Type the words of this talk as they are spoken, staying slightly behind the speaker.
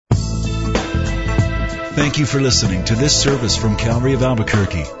Thank you for listening to this service from Calvary of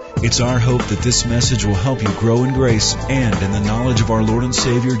Albuquerque. It's our hope that this message will help you grow in grace and in the knowledge of our Lord and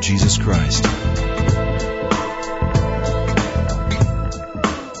Savior, Jesus Christ.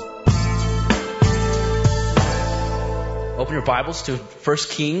 Open your Bibles to 1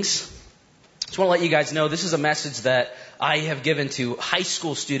 Kings. Just want to let you guys know this is a message that I have given to high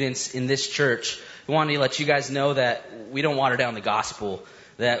school students in this church. I wanted to let you guys know that we don't water down the gospel,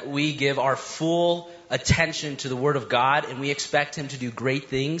 that we give our full attention to the Word of God, and we expect Him to do great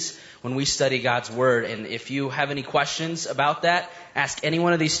things when we study God's Word. And if you have any questions about that, ask any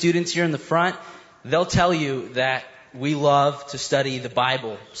one of these students here in the front. They'll tell you that we love to study the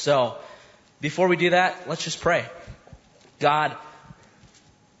Bible. So, before we do that, let's just pray. God,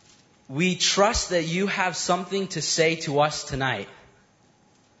 we trust that you have something to say to us tonight.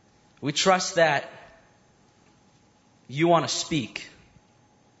 We trust that you want to speak.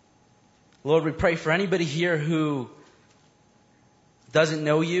 Lord, we pray for anybody here who doesn't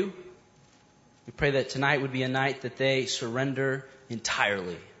know you. We pray that tonight would be a night that they surrender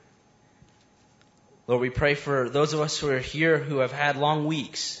entirely. Lord, we pray for those of us who are here who have had long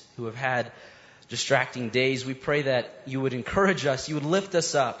weeks, who have had distracting days. We pray that you would encourage us, you would lift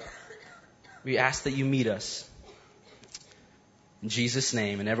us up. We ask that you meet us. In Jesus'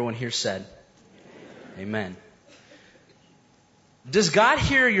 name, and everyone here said, Amen. Does God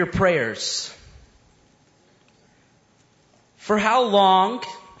hear your prayers? For how long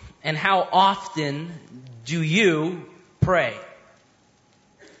and how often do you pray?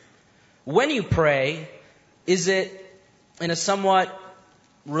 When you pray, is it in a somewhat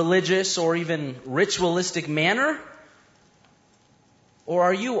religious or even ritualistic manner? Or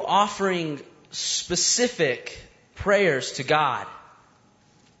are you offering specific prayers to God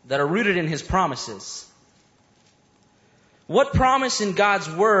that are rooted in His promises? What promise in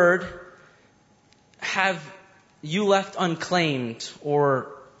God's Word have you left unclaimed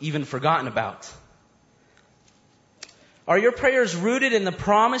or even forgotten about? Are your prayers rooted in the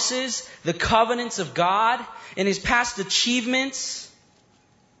promises, the covenants of God, in His past achievements,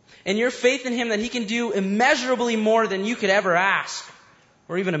 and your faith in Him that He can do immeasurably more than you could ever ask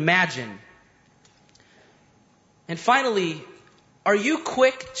or even imagine? And finally, are you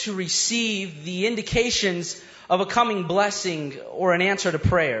quick to receive the indications of a coming blessing or an answer to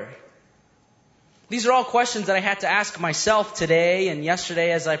prayer? These are all questions that I had to ask myself today and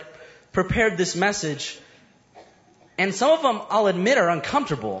yesterday as I prepared this message. And some of them, I'll admit, are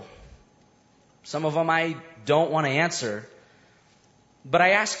uncomfortable. Some of them I don't want to answer. But I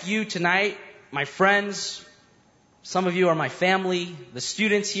ask you tonight, my friends, some of you are my family, the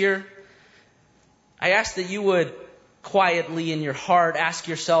students here, I ask that you would quietly in your heart ask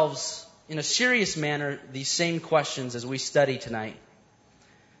yourselves in a serious manner these same questions as we study tonight.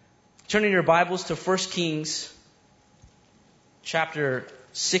 Turn in your Bibles to 1 Kings chapter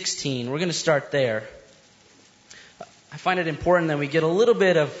 16. We're going to start there. I find it important that we get a little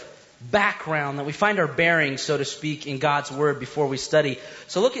bit of background, that we find our bearings, so to speak, in God's Word before we study.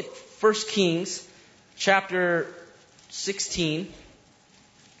 So look at 1 Kings chapter 16.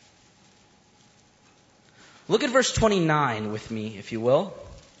 Look at verse 29 with me, if you will.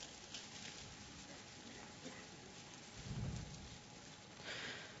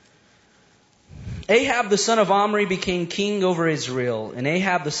 Ahab the son of Omri became king over Israel, and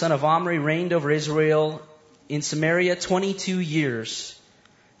Ahab the son of Omri reigned over Israel in Samaria 22 years.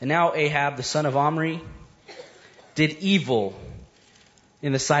 And now Ahab the son of Omri did evil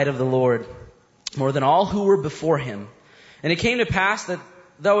in the sight of the Lord, more than all who were before him. And it came to pass that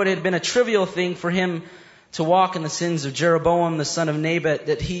though it had been a trivial thing for him to walk in the sins of Jeroboam the son of Nebat,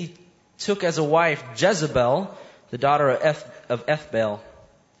 that he took as a wife Jezebel, the daughter of Ethbaal,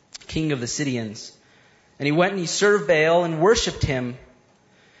 king of the Sidonians. And he went and he served Baal and worshipped him.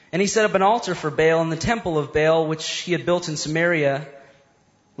 And he set up an altar for Baal in the temple of Baal, which he had built in Samaria.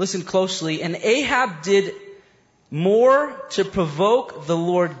 Listen closely. And Ahab did more to provoke the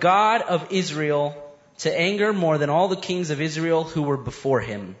Lord God of Israel to anger more than all the kings of Israel who were before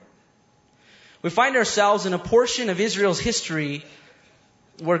him. We find ourselves in a portion of Israel's history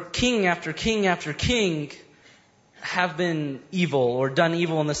where king after king after king have been evil or done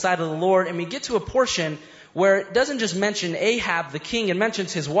evil in the sight of the Lord. And we get to a portion where it doesn't just mention Ahab the king, it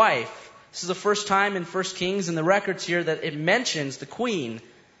mentions his wife. This is the first time in 1 Kings in the records here that it mentions the queen.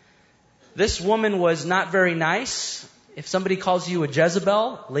 This woman was not very nice. If somebody calls you a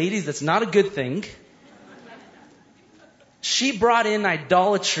Jezebel, ladies, that's not a good thing. She brought in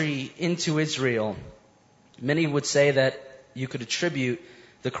idolatry into Israel. Many would say that you could attribute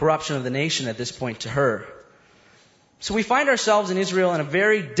the corruption of the nation at this point to her. So we find ourselves in Israel in a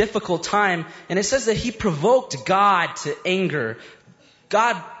very difficult time, and it says that he provoked God to anger.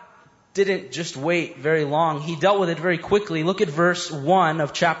 God didn't just wait very long. He dealt with it very quickly. Look at verse 1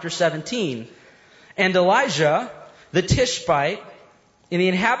 of chapter 17. And Elijah, the Tishbite, and the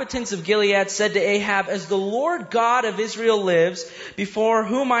inhabitants of Gilead said to Ahab, As the Lord God of Israel lives, before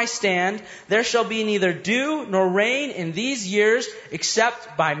whom I stand, there shall be neither dew nor rain in these years,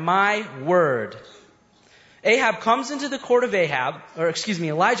 except by my word. Elijah comes into the court of Ahab,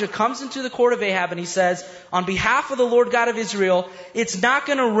 and he says, on behalf of the Lord God of Israel, it's not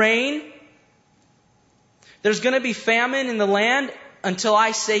going to rain. There's going to be famine in the land until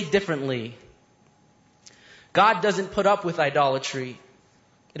I say differently. God doesn't put up with idolatry.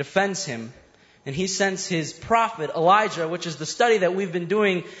 It offends him. And he sends his prophet, Elijah, which is the study that we've been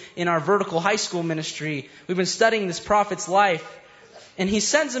doing in our vertical high school ministry. We've been studying this prophet's life. And he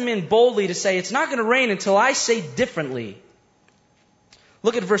sends him in boldly to say, it's not going to rain until I say differently.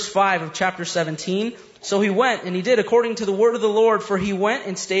 Look at verse 5 of chapter 17. So he went, and he did according to the word of the Lord, for he went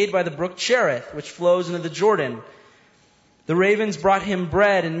and stayed by the brook Cherith, which flows into the Jordan. The ravens brought him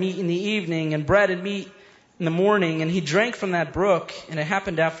bread and meat in the evening, and bread and meat in the morning, and he drank from that brook, and it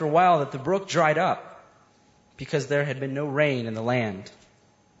happened after a while that the brook dried up, because there had been no rain in the land.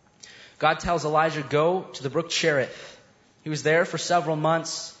 God tells Elijah, go to the brook Cherith. He was there for several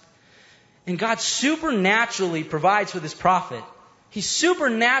months, and God supernaturally provides for this prophet. He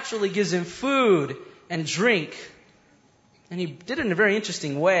supernaturally gives him food and drink, and he did it in a very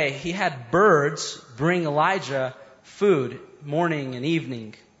interesting way. He had birds bring Elijah food morning and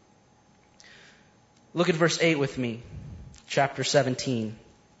evening. Look at verse 8 with me, chapter 17.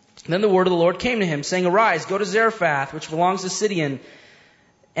 Then the word of the Lord came to him, saying, Arise, go to Zarephath, which belongs to Sidon,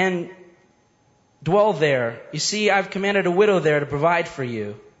 and dwell there. You see, I've commanded a widow there to provide for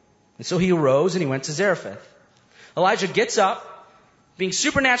you. And so he arose and he went to Zarephath. Elijah gets up, being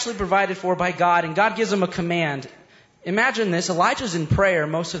supernaturally provided for by God, and God gives him a command. Imagine this, Elijah's in prayer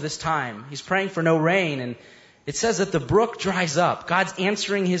most of this time. He's praying for no rain, and it says that the brook dries up. God's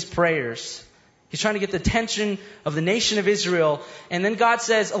answering his prayers. He's trying to get the attention of the nation of Israel. And then God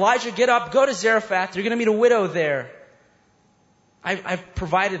says, Elijah, get up, go to Zarephath. You're going to meet a widow there. I've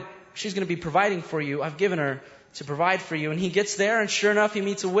provided, she's going to be providing for you. I've given her to provide for you. And he gets there, and sure enough, he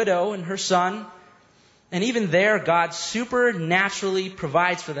meets a widow and her son. And even there, God supernaturally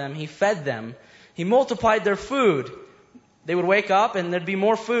provides for them. He fed them. He multiplied their food. They would wake up, and there'd be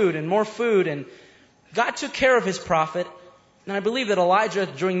more food and more food. And God took care of his prophet. And I believe that Elijah,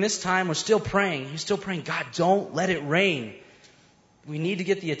 during this time, was still praying. He was still praying, God, don't let it rain. We need to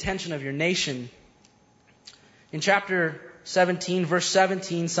get the attention of your nation. In chapter 17, verse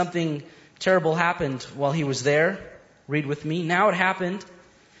 17, something terrible happened while he was there. Read with me. Now it happened,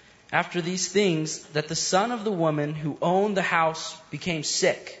 after these things, that the son of the woman who owned the house became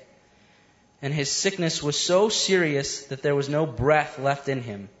sick. And his sickness was so serious that there was no breath left in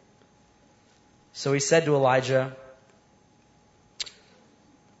him. So she said to Elijah,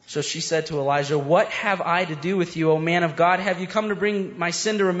 What have I to do with you, O man of God? Have you come to bring my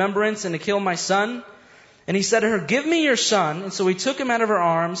sin to remembrance and to kill my son? And he said to her, Give me your son. And so he took him out of her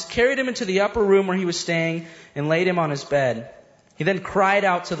arms, carried him into the upper room where he was staying, and laid him on his bed. He then cried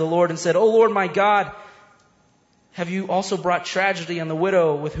out to the Lord and said, O Lord my God, have you also brought tragedy on the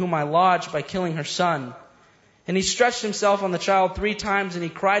widow with whom I lodged by killing her son? And he stretched himself on the child 3 times, and he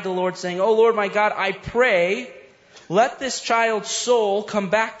cried to the Lord, saying, O Lord my God, I pray, let this child's soul come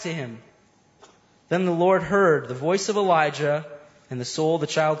back to him. Then the Lord heard the voice of Elijah, and the soul of the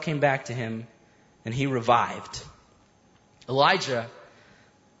child came back to him, and he revived. Elijah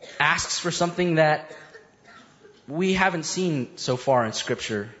asks for something that we haven't seen so far in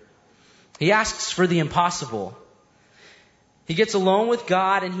Scripture. He asks for the impossible. He gets alone with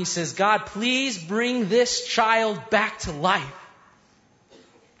God, and he says, God, please bring this child back to life.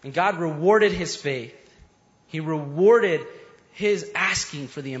 And God rewarded his faith. He rewarded his asking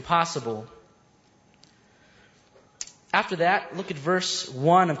for the impossible. After that, look at verse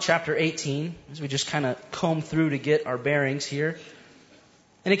 1 of chapter 18, as we just kind of comb through to get our bearings here.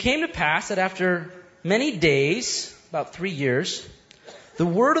 And it came to pass that after many days, about 3 years, the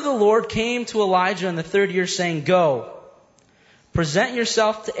word of the Lord came to Elijah in the 3rd year, saying, Go, present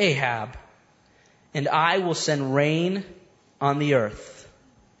yourself to Ahab, and I will send rain on the earth.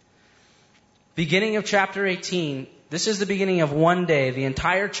 Beginning of chapter 18, this is the beginning of one day. The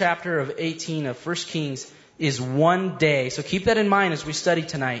entire chapter of 18 of 1 Kings is one day. So keep that in mind as we study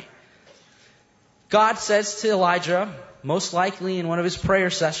tonight. God says to Elijah, most likely in one of his prayer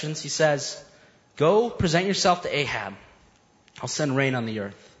sessions, he says, Go present yourself to Ahab. I'll send rain on the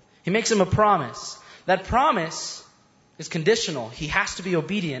earth. He makes him a promise. That promise is conditional. He has to be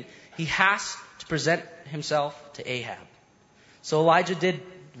obedient. He has to present himself to Ahab. So Elijah did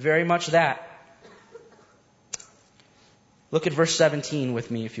very much that. Look at verse 17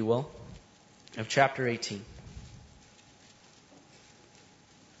 with me, if you will, of chapter 18.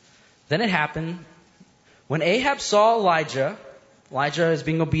 Then it happened, when Ahab saw Elijah is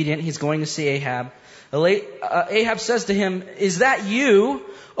being obedient, he's going to see Ahab. Ahab says to him, "Is that you,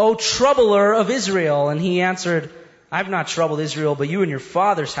 O troubler of Israel?" And he answered, "I've not troubled Israel, but you and your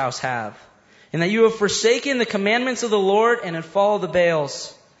father's house have. And that you have forsaken the commandments of the Lord and have followed the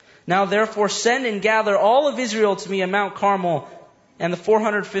Baals. Now therefore send and gather all of Israel to me at Mount Carmel, and the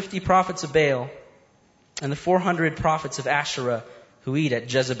 450 prophets of Baal, and the 400 prophets of Asherah who eat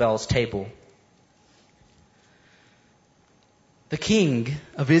at Jezebel's table." The king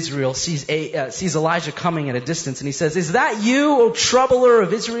of Israel sees Elijah coming at a distance, and he says, "Is that you, O troubler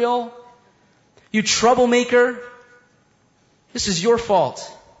of Israel? You troublemaker? This is your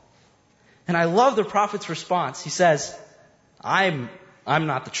fault." And I love the prophet's response. He says, I'm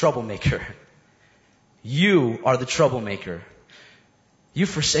not the troublemaker. You are the troublemaker. You've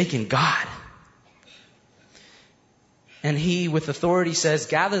forsaken God. And he, with authority, says,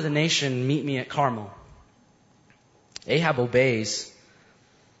 "Gather the nation, meet me at Carmel." Ahab obeys.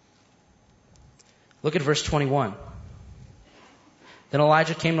 Look at verse 21. Then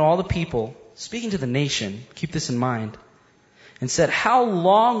Elijah came to all the people, speaking to the nation, keep this in mind, and said, "How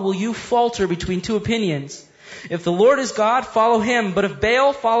long will you falter between two opinions? If the Lord is God, follow him, but if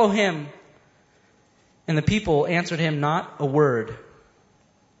Baal, follow him." And the people answered him not a word.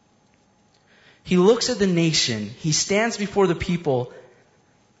 He looks at the nation, he stands before the people,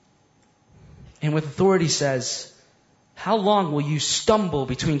 and with authority says, "How long will you stumble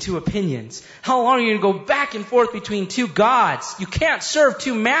between two opinions? How long are you going to go back and forth between two gods? You can't serve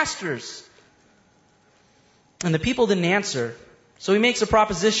two masters." And the people didn't answer. So he makes a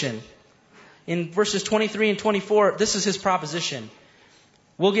proposition. In verses 23 and 24, this is his proposition.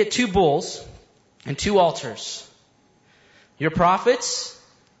 "We'll get 2 bulls and 2 altars. Your prophets,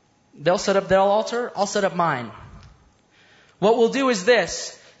 they'll set up their altar, I'll set up mine. What we'll do is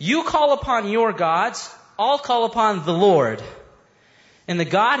this. You call upon your gods, I'll call upon the Lord. And the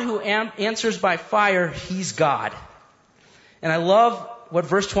God who answers by fire, he's God." And I love what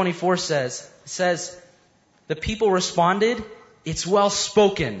verse 24 says. It says, the people responded, "It's well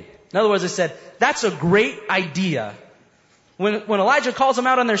spoken." In other words, they said, "That's a great idea." When Elijah calls them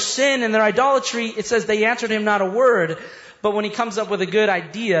out on their sin and their idolatry, it says they answered him not a word. But when he comes up with a good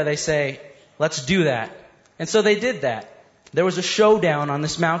idea, they say, "Let's do that." And so they did that. There was a showdown on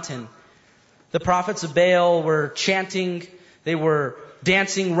this mountain. The prophets of Baal were chanting. They were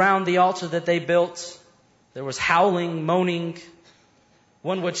dancing round the altar that they built. There was howling, moaning.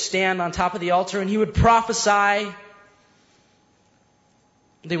 One would stand on top of the altar and he would prophesy.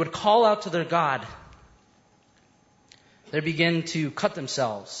 They would call out to their God. They begin to cut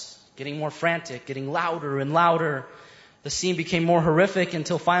themselves, getting more frantic, getting louder and louder. The scene became more horrific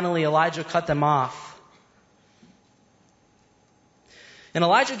until finally Elijah cut them off. And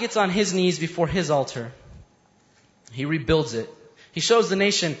Elijah gets on his knees before his altar. He rebuilds it. He shows the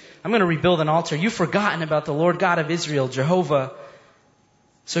nation, "I'm going to rebuild an altar. You've forgotten about the Lord God of Israel, Jehovah."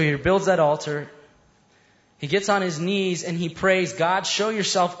 So he rebuilds that altar. He gets on his knees and he prays, "God, show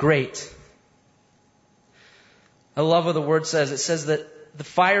yourself great." I love what the word says. It says that the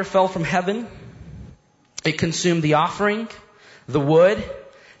fire fell from heaven. It consumed the offering, the wood,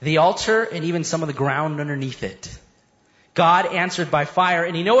 the altar, and even some of the ground underneath it. God answered by fire.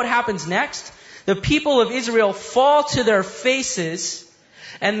 And you know what happens next? The people of Israel fall to their faces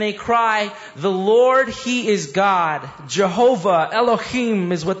and they cry, "The Lord, He is God." Jehovah,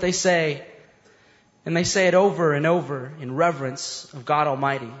 Elohim is what they say. And they say it over and over in reverence of God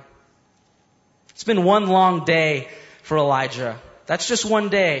Almighty. It's been one long day for Elijah. That's just one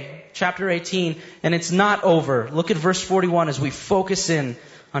day, chapter 18, and it's not over. Look at verse 41 as we focus in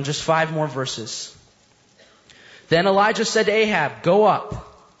on just 5 more verses. Then Elijah said to Ahab, "Go up,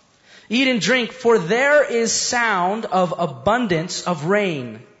 eat and drink, for there is sound of abundance of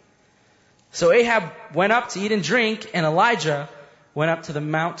rain." So Ahab went up to eat and drink, and Elijah went up to the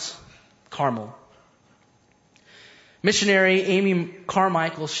Mount Carmel. Missionary Amy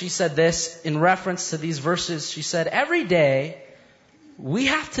Carmichael, she said this in reference to these verses. She said, "Every day we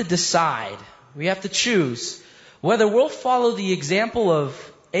have to decide, we have to choose whether we'll follow the example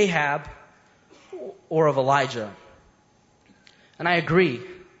of Ahab or of Elijah." And I agree.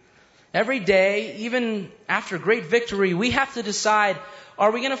 Every day, even after great victory, we have to decide, are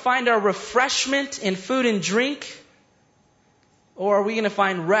we going to find our refreshment in food and drink? Or are we going to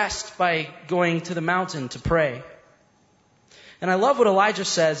find rest by going to the mountain to pray? And I love what Elijah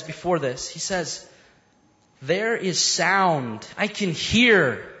says before this. He says, there is sound. I can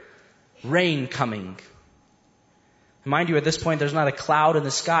hear rain coming. Mind you, at this point, there's not a cloud in the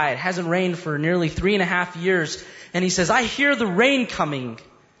sky. It hasn't rained for nearly 3.5 years. And he says, I hear the rain coming.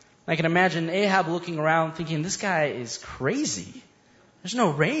 I can imagine Ahab looking around thinking, this guy is crazy. There's no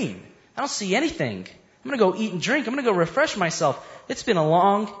rain. I don't see anything. I'm going to go eat and drink. I'm going to go refresh myself. It's been a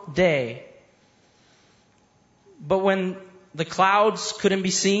long day. But when the clouds couldn't be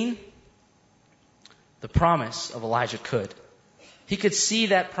seen, the promise of Elijah could. He could see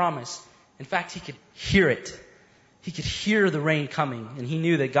that promise. In fact, he could hear it. He could hear the rain coming, and he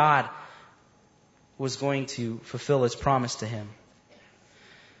knew that God was going to fulfill his promise to him.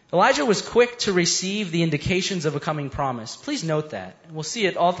 Elijah was quick to receive the indications of a coming promise. Please note that. We'll see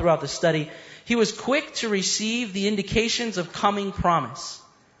it all throughout the study. He was quick to receive the indications of coming promise.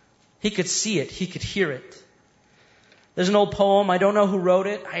 He could see it. He could hear it. There's an old poem. I don't know who wrote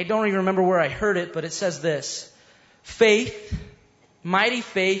it. I don't even remember where I heard it, but it says this. Faith, mighty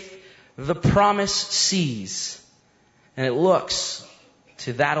faith, the promise sees. And it looks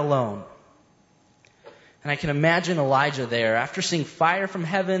to that alone. And I can imagine Elijah there. After seeing fire from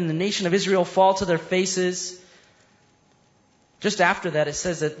heaven, the nation of Israel fall to their faces. Just after that, it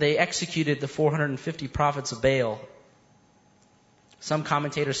says that they executed the 450 prophets of Baal. Some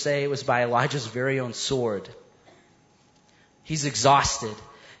commentators say it was by Elijah's very own sword. He's exhausted.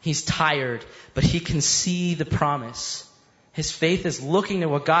 He's tired. But he can see the promise. His faith is looking at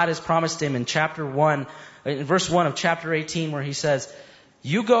what God has promised him in verse 1 of chapter 18, where he says,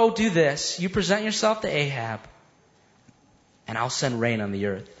 you go do this, you present yourself to Ahab, and I'll send rain on the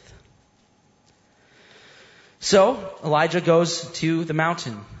earth. So Elijah goes to the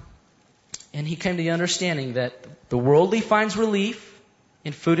mountain, and he came to the understanding that the worldly finds relief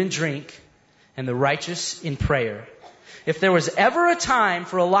in food and drink, and the righteous in prayer. If there was ever a time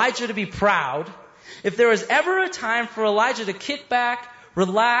for Elijah to be proud, if there was ever a time for Elijah to kick back,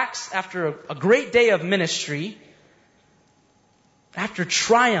 relax after a great day of ministry, after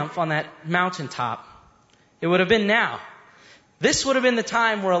triumph on that mountaintop, it would have been now. This would have been the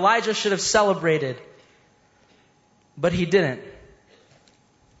time where Elijah should have celebrated. But he didn't.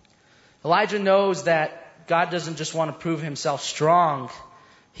 Elijah knows that God doesn't just want to prove himself strong.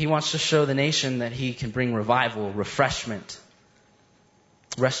 He wants to show the nation that he can bring revival, refreshment,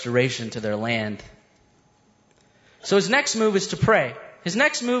 restoration to their land. So his next move is to pray. His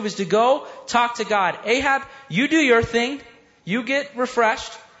next move is to go talk to God. Ahab, you do your thing. You get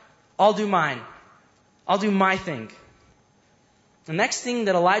refreshed. I'll do mine. I'll do my thing. The next thing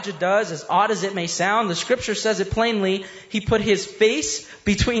that Elijah does, as odd as it may sound, the scripture says it plainly, he put his face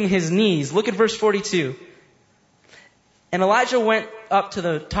between his knees. Look at verse 42. And Elijah went up to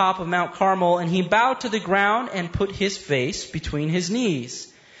the top of Mount Carmel, and he bowed to the ground and put his face between his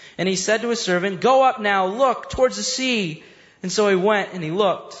knees. And he said to his servant, go up now, look towards the sea. And so he went and he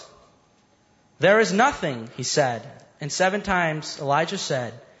looked. There is nothing, he said. And 7 times Elijah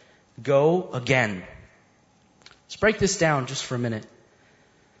said, go again. Let's break this down just for a minute.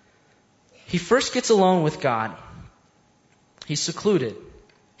 He first gets alone with God. He's secluded.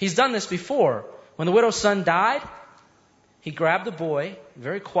 He's done this before. When the widow's son died, he grabbed the boy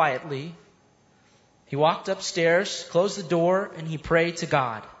very quietly. He walked upstairs, closed the door, and he prayed to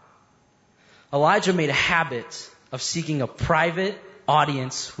God. Elijah made a habit of seeking a private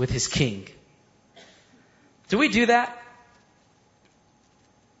audience with his king. Do we do that?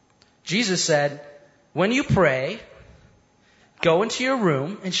 Jesus said, when you pray, go into your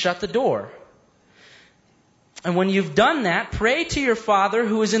room and shut the door. And when you've done that, pray to your Father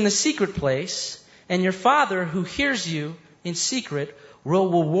who is in the secret place, and your Father who hears you in secret will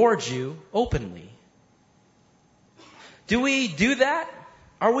reward you openly. Do we do that?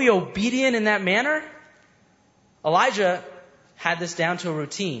 Are we obedient in that manner? Elijah had this down to a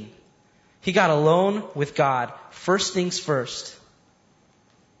routine. He got alone with God. First things first.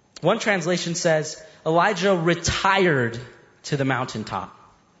 One translation says, Elijah retired to the mountaintop.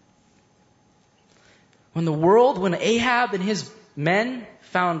 When Ahab and his men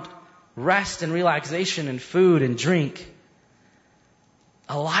found rest and relaxation in food and drink,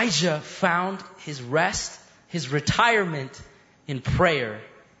 Elijah found his rest, his retirement in prayer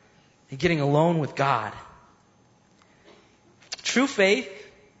and getting alone with God. True faith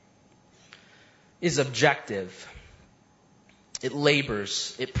is objective. It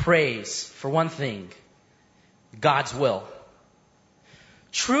labors. It prays for one thing, God's will.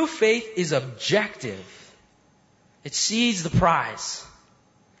 True faith is objective. It sees the prize.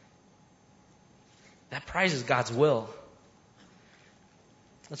 That prize is God's will.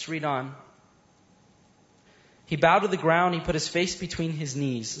 Let's read on. He bowed to the ground. He put his face between his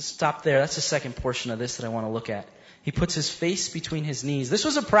knees. Let's stop there. That's the second portion of this that I want to look at. He puts his face between his knees. This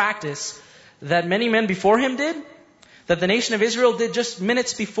was a practice that many men before him did, that the nation of Israel did just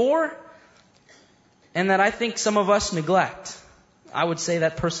minutes before, and that I think some of us neglect. I would say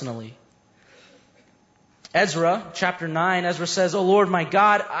that personally. Ezra, chapter 9, Ezra says, "O Lord my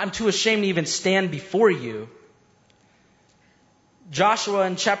God, I'm too ashamed to even stand before you." Joshua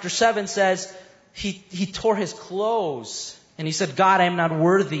in chapter 7 says, he tore his clothes, and he said, "God, I am not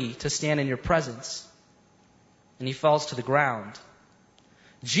worthy to stand in your presence." And he falls to the ground.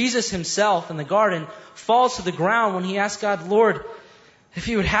 Jesus himself in the garden falls to the ground when he asks God, "Lord, if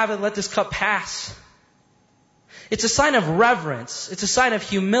you would have it, let this cup pass." It's a sign of reverence. It's a sign of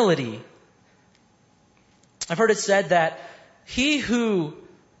humility. I've heard it said that he who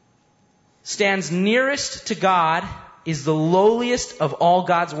stands nearest to God is the lowliest of all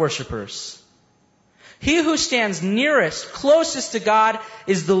God's worshipers. He who stands nearest, closest to God,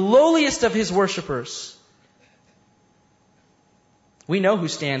 is the lowliest of his worshipers. We know who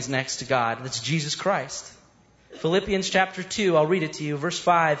stands next to God. That's Jesus Christ. Philippians chapter 2, I'll read it to you. Verse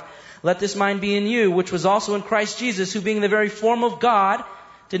 5, "Let this mind be in you, which was also in Christ Jesus, who being the very form of God,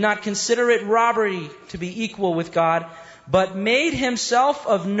 did not consider it robbery to be equal with God, but made himself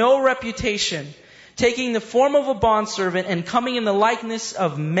of no reputation, taking the form of a bondservant and coming in the likeness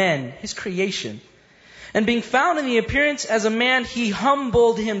of men," his creation. "And being found in the appearance as a man, he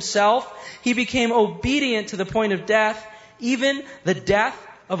humbled himself. He became obedient to the point of death, even the death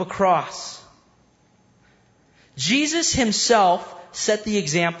of a cross." Jesus himself set the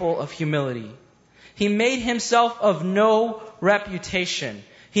example of humility. He made himself of no reputation.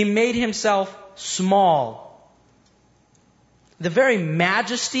 He made himself small. The very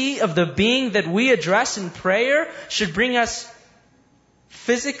majesty of the being that we address in prayer should bring us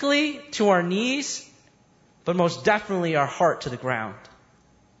physically to our knees, but most definitely our heart to the ground.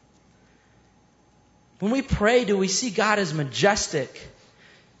 When we pray, do we see God as majestic?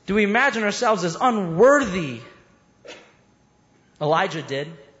 Do we imagine ourselves as unworthy? Elijah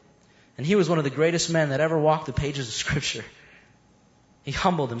did. And he was one of the greatest men that ever walked the pages of Scripture. He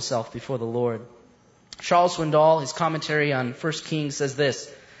humbled himself before the Lord. Charles Swindoll, his commentary on 1 Kings, says this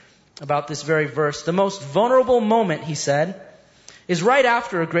about this very verse. "The most vulnerable moment," he said, "is right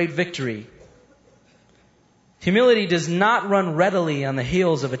after a great victory. Humility does not run readily on the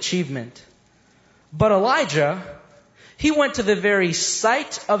heels of achievement. But Elijah, he went to the very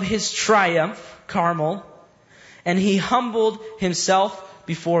site of his triumph, Carmel, and he humbled himself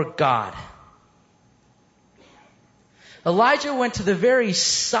before God." Elijah went to the very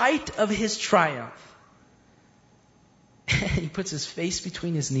site of his triumph. And he puts his face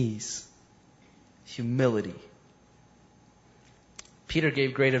between his knees. Humility. Peter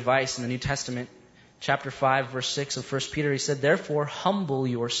gave great advice in the New Testament. Chapter 5, verse 6 of 1 Peter, he said, "Therefore humble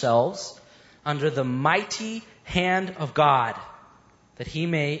yourselves under the mighty hand of God, that he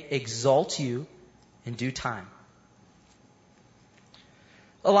may exalt you in due time."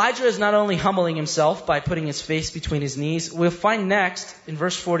 Elijah is not only humbling himself by putting his face between his knees. We'll find next in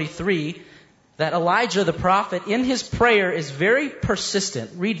verse 43 that Elijah the prophet in his prayer is very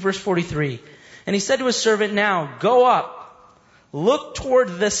persistent. Read verse 43. "And he said to his servant, 'Now go up, look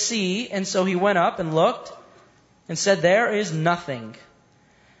toward the sea.' And so he went up and looked and said, 'There is nothing.'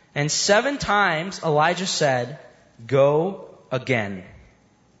 And 7 times Elijah said, 'Go again.'"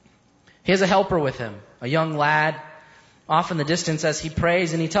 He has a helper with him, a young lad, off in the distance as he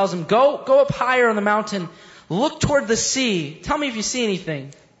prays, and he tells him, go up higher on the mountain, look toward the sea, tell me if you see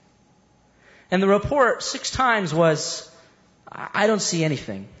anything. And the report 6 times was, "I don't see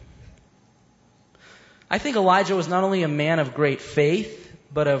anything." I think Elijah was not only a man of great faith,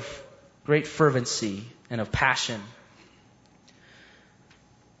 but of great fervency and of passion.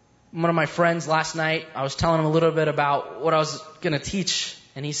 One of my friends last night, I was telling him a little bit about what I was going to teach,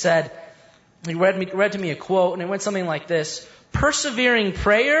 and he said, he read to me a quote, and it went something like this: "Persevering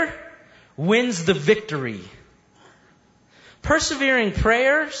prayer wins the victory." Persevering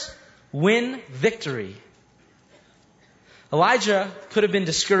prayers win victory. Elijah could have been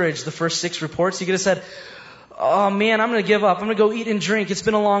discouraged the first 6 reports. He could have said, "Oh man, I'm going to give up. I'm going to go eat and drink. It's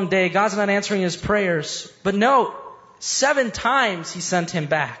been a long day. God's not answering his prayers." But no, 7 times he sent him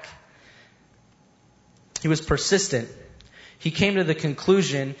back. He was persistent. He came to the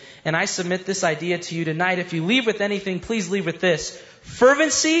conclusion, and I submit this idea to you tonight. If you leave with anything, please leave with this.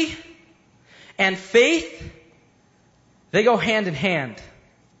 Fervency and faith, they go hand in hand.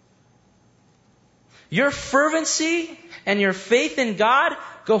 Your fervency and your faith in God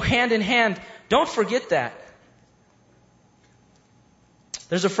go hand in hand. Don't forget that.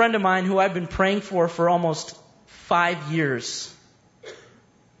 There's a friend of mine who I've been praying for almost 5 years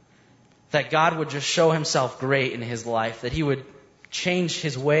that God would just show himself great in his life, that he would change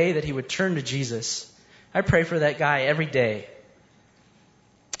his way, that he would turn to Jesus. I pray for that guy every day.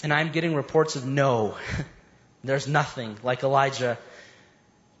 And I'm getting reports of no. There's nothing like Elijah.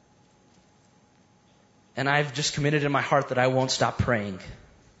 And I've just committed in my heart that I won't stop praying.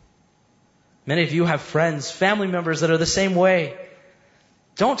 Many of you have friends, family members that are the same way.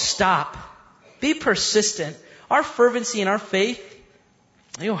 Don't stop. Be persistent. Our fervency and our faith,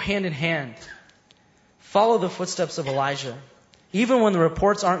 they go hand in hand. Follow the footsteps of Elijah, even when the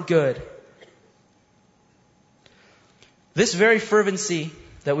reports aren't good. This very fervency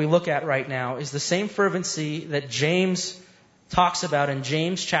that we look at right now is the same fervency that James talks about in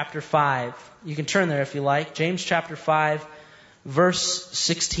James chapter 5. You can turn there if you like. James chapter 5, verse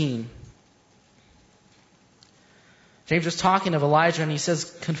 16. James was talking of Elijah and he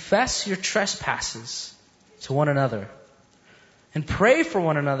says, confess your trespasses to one another and pray for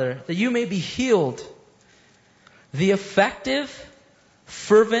one another that you may be healed. The effective,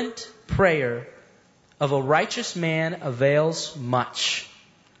 fervent prayer of a righteous man avails much.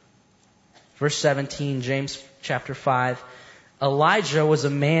 Verse 17, James chapter 5. Elijah was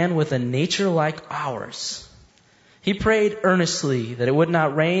a man with a nature like ours. He prayed earnestly that it would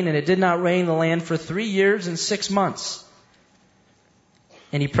not rain, and it did not rain in the land for 3 years and 6 months.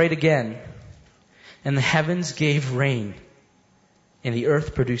 And he prayed again, and the heavens gave rain, and the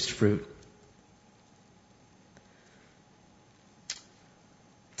earth produced fruit.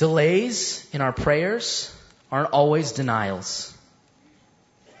 Delays in our prayers aren't always denials.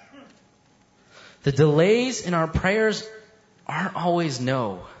 The delays in our prayers aren't always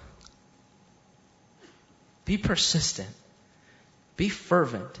no. Be persistent. Be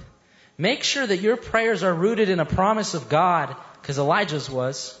fervent. Make sure that your prayers are rooted in a promise of God, because Elijah's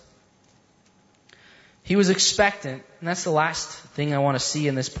was. He was expectant, and that's the last thing I want to see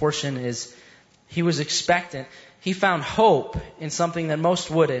in this portion is he was expectant. He found hope in something that most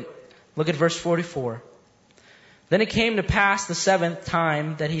wouldn't. Look at verse 44. Then it came to pass the 7th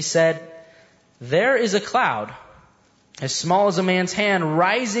time that he said, there is a cloud, as small as a man's hand,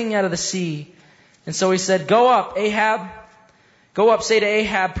 rising out of the sea. And so he said, go up, say to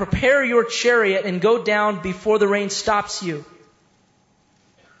Ahab, prepare your chariot and go down before the rain stops you.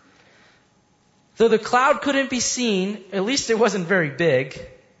 Though the cloud couldn't be seen, at least it wasn't very big,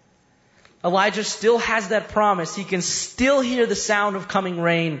 Elijah still has that promise. He can still hear the sound of coming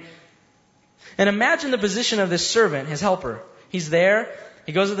rain. And imagine the position of this servant, his helper. He's there.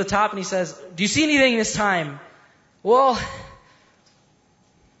 He goes to the top and he says, do you see anything this time? Well,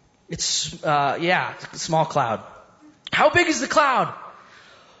 it's a small cloud. How big is the cloud?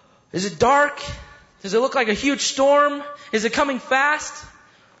 Is it dark? Does it look like a huge storm? Is it coming fast?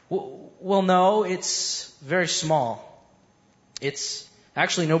 Well, no, it's very small. It's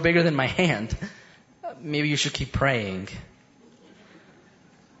actually no bigger than my hand. Maybe you should keep praying.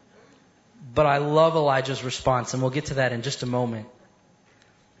 But I love Elijah's response, and we'll get to that in just a moment.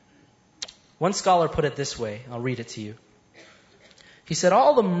 One scholar put it this way. I'll read it to you. He said,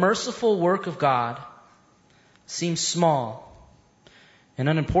 all the merciful work of God seems small and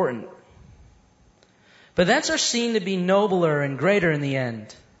unimportant, but thence are seen to be nobler and greater in the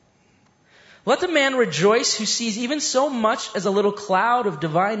end. Let the man rejoice who sees even so much as a little cloud of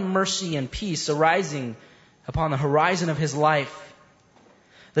divine mercy and peace arising upon the horizon of his life.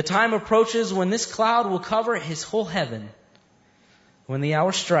 The time approaches when this cloud will cover his whole heaven. When the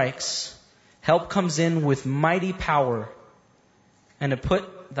hour strikes, help comes in with mighty power, and to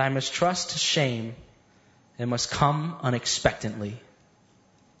put thy mistrust to shame, it must come unexpectedly.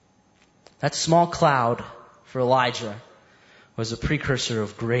 That small cloud for Elijah was a precursor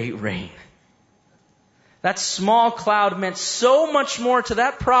of great rain. That small cloud meant so much more to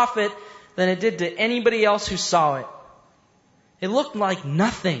that prophet than it did to anybody else who saw it. It looked like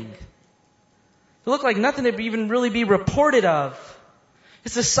nothing. It looked like nothing to even really be reported of.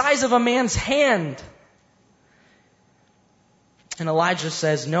 It's the size of a man's hand. And Elijah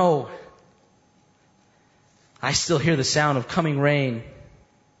says, no, I still hear the sound of coming rain.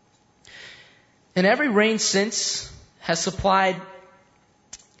 And every rain since has supplied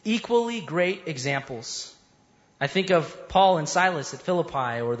equally great examples. I think of Paul and Silas at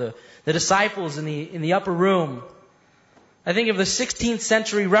Philippi, or the disciples in the upper room. I think of the 16th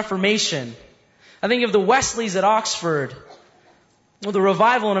century Reformation. I think of the Wesleys at Oxford, or the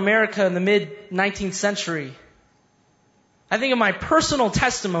revival in America in the mid-19th century. I think of my personal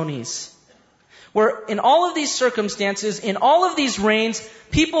testimonies, where in all of these circumstances, in all of these rains,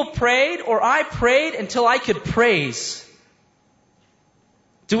 people prayed, or I prayed until I could praise.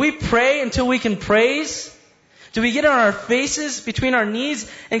 Do we pray until we can praise? Do we get on our faces between our knees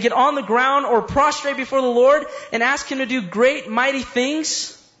and get on the ground or prostrate before the Lord and ask Him to do great, mighty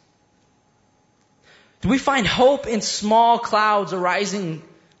things? Do we find hope in small clouds arising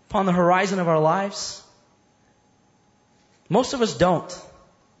upon the horizon of our lives? Most of us don't.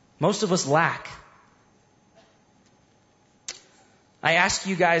 Most of us lack. I ask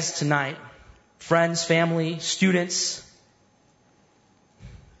you guys tonight, friends, family, students,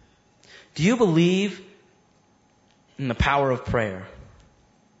 do you believe in the power of prayer?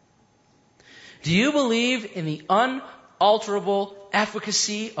 Do you believe in the unalterable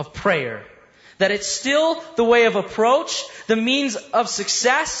efficacy of prayer? That it's still the way of approach, the means of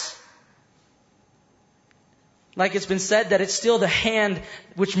success? Like it's been said, that it's still the hand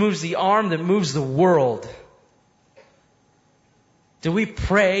which moves the arm that moves the world. Do we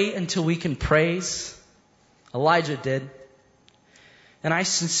pray until we can praise? Elijah did. And I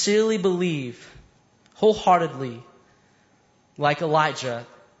sincerely believe, wholeheartedly, like Elijah,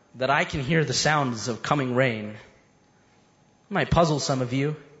 that I can hear the sounds of coming rain. It might puzzle some of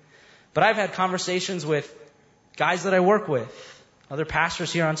you, but I've had conversations with guys that I work with, other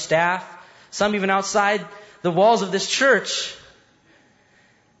pastors here on staff, some even outside the walls of this church.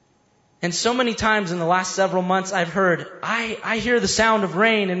 And so many times in the last several months I've heard, I hear the sound of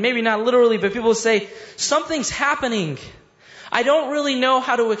rain, and maybe not literally, but people will say, something's happening. I don't really know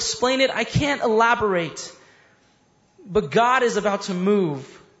how to explain it. I can't elaborate. But God is about to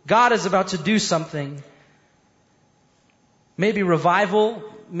move. God is about to do something. Maybe revival.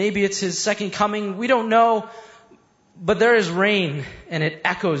 Maybe it's His second coming. We don't know. But there is rain, and it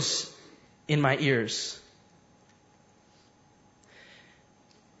echoes in my ears.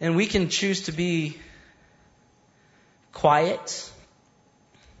 And we can choose to be quiet,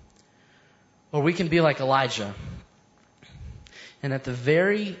 or we can be like Elijah. And at the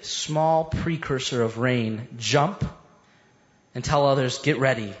very small precursor of rain, jump and tell others, get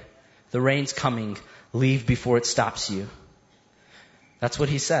ready. The rain's coming. Leave before it stops you. That's what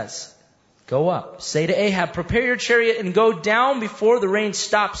he says. Go up. Say to Ahab, prepare your chariot and go down before the rain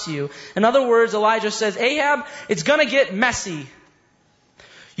stops you. In other words, Elijah says, Ahab, it's going to get messy.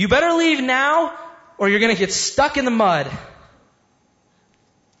 You better leave now or you're going to get stuck in the mud.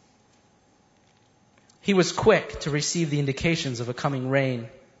 He was quick to receive the indications of a coming rain.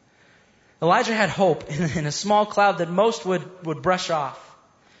 Elijah had hope in a small cloud that most would brush off,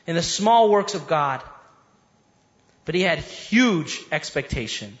 in the small works of God. But he had huge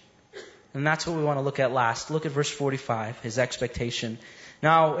expectation. And that's what we want to look at last. Look at verse 45, his expectation.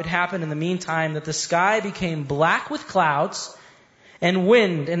 Now, it happened in the meantime that the sky became black with clouds and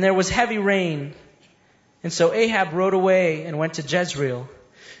wind, and there was heavy rain. And so Ahab rode away and went to Jezreel.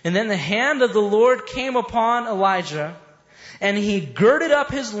 And then the hand of the Lord came upon Elijah, and he girded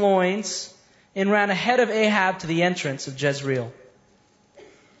up his loins and ran ahead of Ahab to the entrance of Jezreel.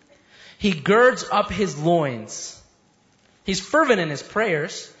 He girds up his loins. He's fervent in his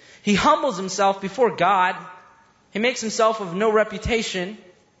prayers. He humbles himself before God. He makes himself of no reputation.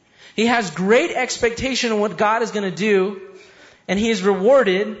 He has great expectation of what God is going to do. And he is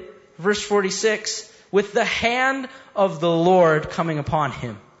rewarded, verse 46, with the hand of the Lord coming upon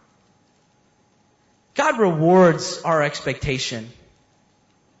him. God rewards our expectation.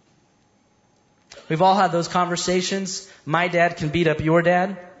 We've all had those conversations. My dad can beat up your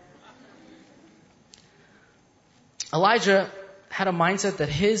dad. Elijah had a mindset that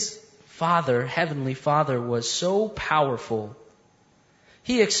his Father, Heavenly Father, was so powerful.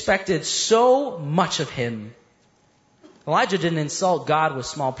 He expected so much of him. Elijah didn't insult God with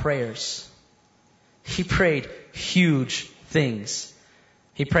small prayers. He prayed huge things.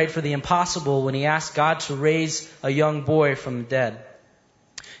 He prayed for the impossible when he asked God to raise a young boy from the dead.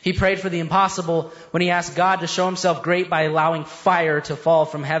 He prayed for the impossible when he asked God to show himself great by allowing fire to fall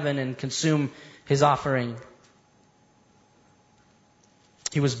from heaven and consume his offering.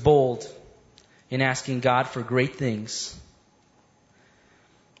 He was bold in asking God for great things.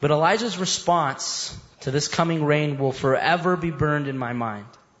 But Elijah's response to this coming rain will forever be burned in my mind.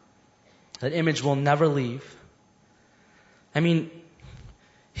 That image will never leave. I mean,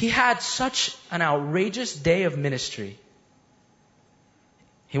 he had such an outrageous day of ministry.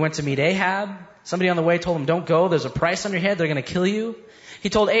 He went to meet Ahab. Somebody on the way told him, don't go. There's a price on your head. They're going to kill you. He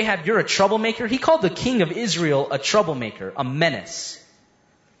told Ahab, you're a troublemaker. He called the king of Israel a troublemaker, a menace.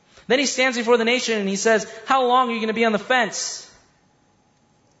 Then he stands before the nation and he says, how long are you going to be on the fence?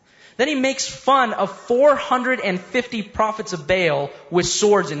 Then he makes fun of 450 prophets of Baal with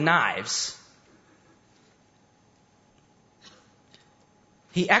swords and knives.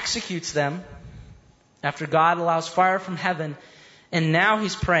 He executes them after God allows fire from heaven. And now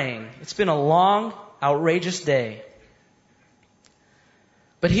he's praying. It's been a long, outrageous day.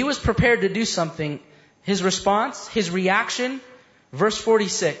 But he was prepared to do something. His response, his reaction, verse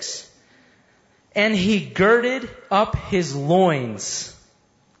 46. And he girded up his loins.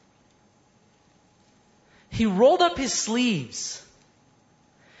 He rolled up his sleeves.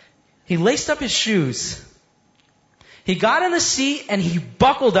 He laced up his shoes. He got in the seat and he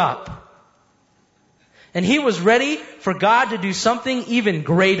buckled up. And he was ready for God to do something even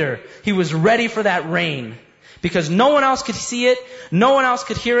greater. He was ready for that rain. Because no one else could see it. No one else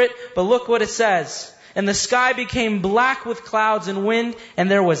could hear it. But look what it says. And the sky became black with clouds and wind, and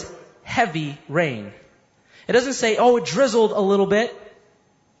there was heavy rain. It doesn't say, oh, it drizzled a little bit.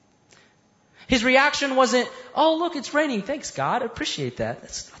 His reaction wasn't, oh, look, it's raining. Thanks, God. I appreciate that.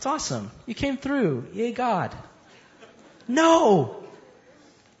 That's awesome. You came through. Yay, God. No.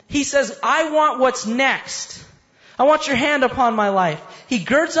 He says, I want what's next. I want your hand upon my life. He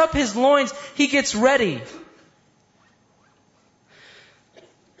girds up his loins. He gets ready.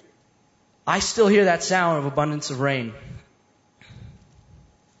 I still hear that sound of abundance of rain.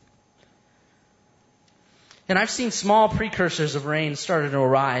 And I've seen small precursors of rain starting to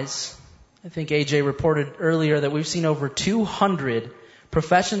arise. I think AJ reported earlier that we've seen over 200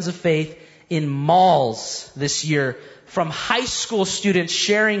 professions of faith in malls this year from high school students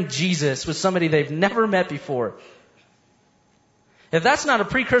sharing Jesus with somebody they've never met before. If that's not a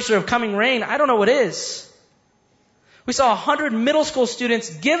precursor of coming rain, I don't know what is. We saw 100 middle school students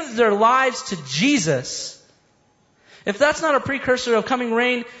give their lives to Jesus. If that's not a precursor of coming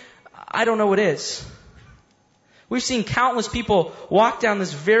rain, I don't know what is. We've seen countless people walk down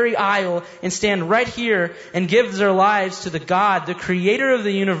this very aisle and stand right here and give their lives to the God, the creator of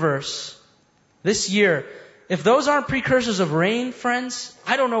the universe, this year. If those aren't precursors of rain, friends,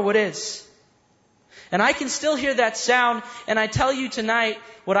 I don't know what is. And I can still hear that sound, and I tell you tonight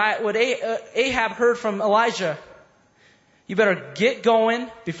what Ahab heard from Elijah. You better get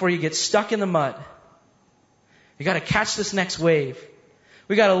going before you get stuck in the mud. You got to catch this next wave.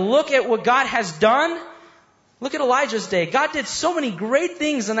 We got to look at what God has done. Look at Elijah's day. God did so many great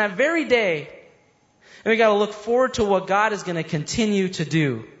things on that very day. And we got to look forward to what God is going to continue to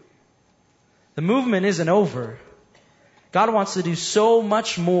do. The movement isn't over. God wants to do so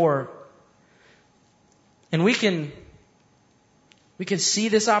much more. And we can see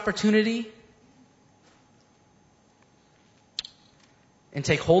this opportunity and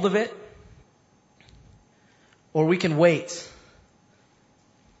take hold of it, or we can wait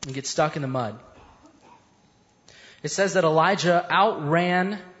and get stuck in the mud. It says that Elijah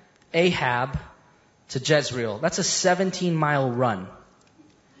outran Ahab to Jezreel. That's a 17-mile run.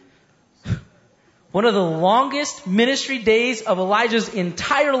 One of the longest ministry days of Elijah's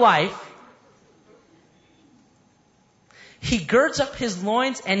entire life. He girds up his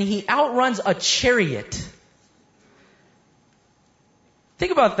loins and he outruns a chariot.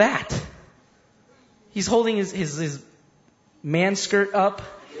 Think about that. He's holding his man skirt up.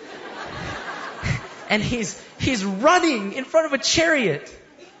 And he's running in front of a chariot.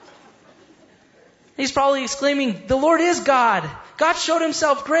 He's probably exclaiming, the Lord is God. God showed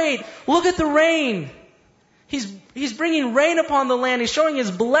himself great. Look at the rain. He's bringing rain upon the land. He's showing his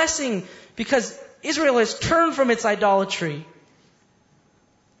blessing because Israel has turned from its idolatry.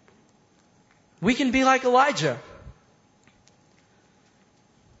 We can be like Elijah.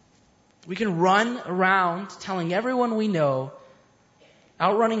 We can run around telling everyone we know,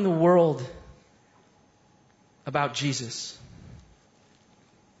 outrunning the world about Jesus.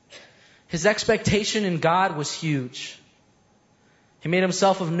 His expectation in God was huge. He made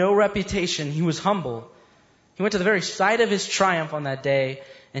himself of no reputation. He was humble. He went to the very site of his triumph on that day,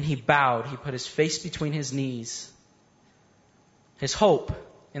 and he bowed. He put his face between his knees. His hope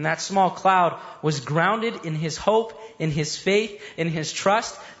in that small cloud was grounded in his hope, in his faith, in his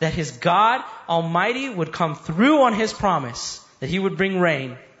trust that his God Almighty would come through on his promise, that he would bring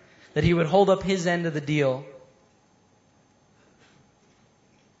rain, that he would hold up his end of the deal.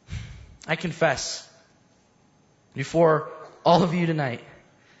 I confess before all of you tonight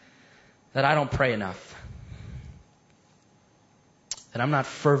that I don't pray enough. That I'm not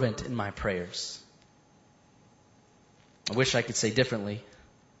fervent in my prayers. I wish I could say differently.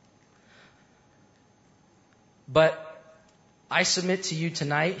 But I submit to you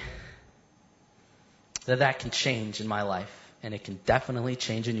tonight that can change in my life, and it can definitely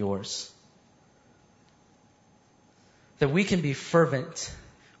change in yours. That we can be fervent,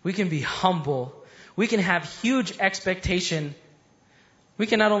 we can be humble, we can have huge expectation. We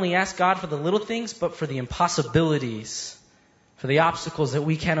can not only ask God for the little things, but for the impossibilities, for the obstacles that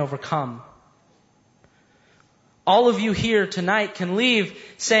we can't overcome. all of you here tonight can leave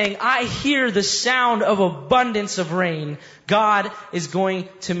saying, I hear the sound of abundance of rain. God is going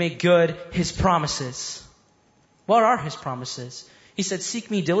to make good His promises. What are His promises? He said, seek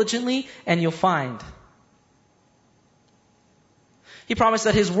me diligently and you'll find. He promised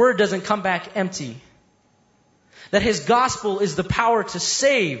that His word doesn't come back empty. That His gospel is the power to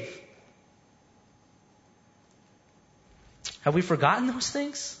save. Have we forgotten those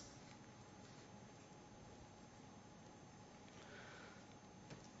things?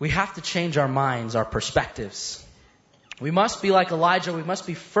 We have to change our minds, our perspectives. We must be like Elijah. We must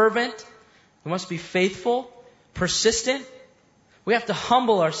be fervent. We must be faithful, persistent. We have to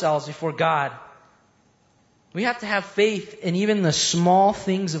humble ourselves before God. We have to have faith in even the small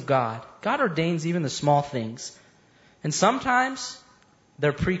things of God. God ordains even the small things. And sometimes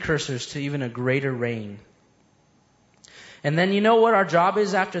they're precursors to even a greater rain. And then you know what our job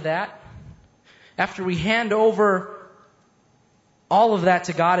is after that? After we hand over all of that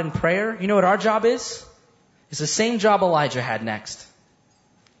to God in prayer, you know what our job is? It's the same job Elijah had next.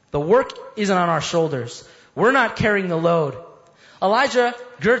 The work isn't on our shoulders. We're not carrying the load. Elijah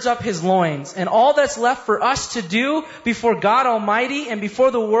girds up his loins, and all that's left for us to do before God Almighty and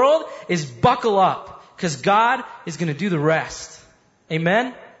before the world is buckle up, because God is going to do the rest.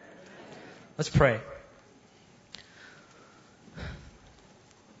 Amen? Let's pray.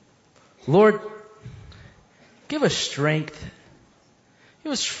 Lord, give us strength.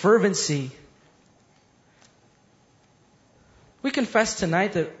 Give us fervency. We confess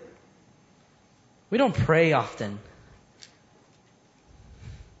tonight that we don't pray often.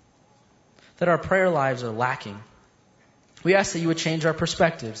 That our prayer lives are lacking. We ask that you would change our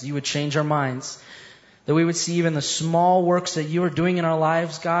perspectives. You would change our minds. That we would see even the small works that you are doing in our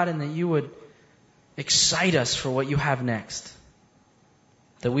lives, God, and that you would excite us for what you have next.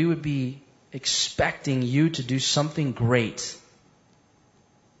 That we would be expecting you to do something great.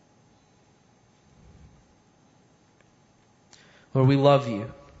 Lord, we love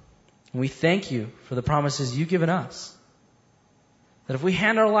you. And we thank you for the promises you've given us. That if we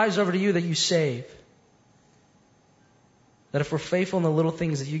hand our lives over to you, that you save. That if we're faithful in the little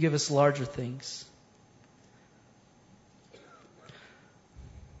things, that you give us larger things.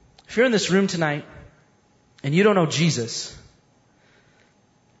 If you're in this room tonight and you don't know Jesus,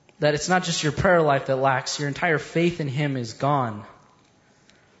 that it's not just your prayer life that lacks, your entire faith in Him is gone.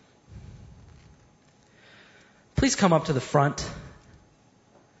 Please come up to the front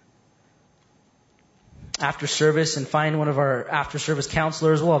after service and find one of our after service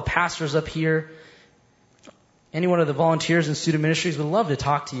counselors. We'll have pastors up here. Any one of the volunteers in student ministries would love to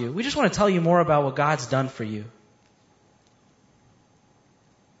talk to you. We just want to tell you more about what God's done for you.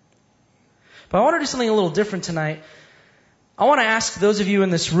 But I want to do something a little different tonight. I want to ask those of you in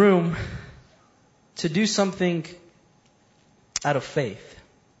this room to do something out of faith.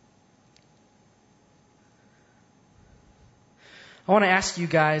 I want to ask you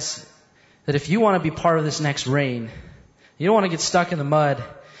guys that if you want to be part of this next rain, you don't want to get stuck in the mud,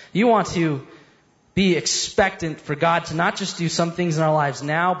 you want to be expectant for God to not just do some things in our lives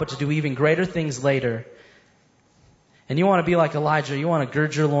now, but to do even greater things later. And you want to be like Elijah, you want to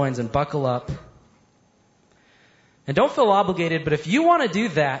gird your loins and buckle up. And don't feel obligated, but if you want to do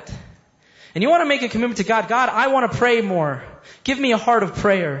that, and you want to make a commitment to God, God, I want to pray more. Give me a heart of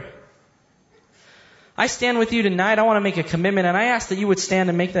prayer. I stand with you tonight. I want to make a commitment, and I ask that you would stand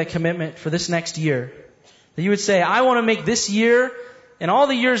and make that commitment for this next year. That you would say, I want to make this year and all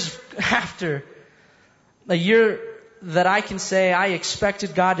the years after a year that I can say I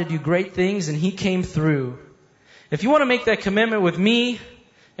expected God to do great things and He came through. If you want to make that commitment with me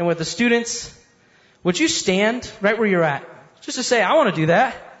and with the students, would you stand right where you're at? Just to say, I want to do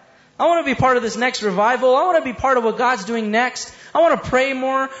that. I want to be part of this next revival. I want to be part of what God's doing next. I want to pray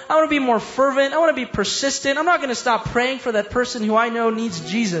more. I want to be more fervent. I want to be persistent. I'm not going to stop praying for that person who I know needs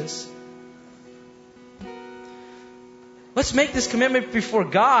Jesus. Let's make this commitment before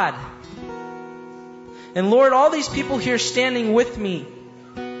God. And Lord, all these people here standing with me,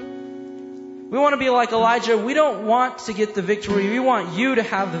 we want to be like Elijah. We don't want to get the victory. We want you to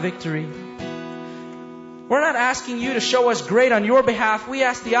have the victory. We're not asking you to show us great on your behalf. We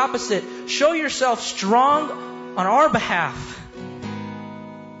ask the opposite. Show yourself strong on our behalf.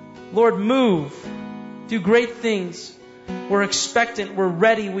 Lord, move. Do great things. We're expectant. We're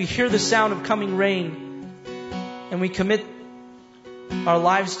ready. We hear the sound of coming rain. And we commit our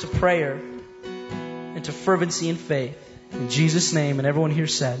lives to prayer and to fervency and faith. In Jesus' name, and everyone here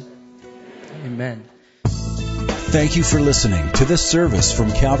said, Amen. Thank you for listening to this service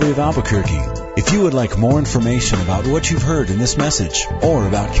from Calvary of Albuquerque. If you would like more information about what you've heard in this message or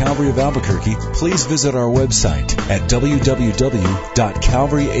about Calvary of Albuquerque, please visit our website at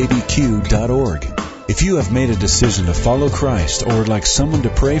www.calvaryabq.org. If you have made a decision to follow Christ or would like someone to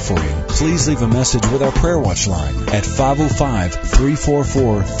pray for you, please leave a message with our Prayer Watch line at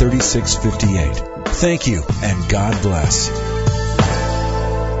 505-344-3658. Thank you, and God bless.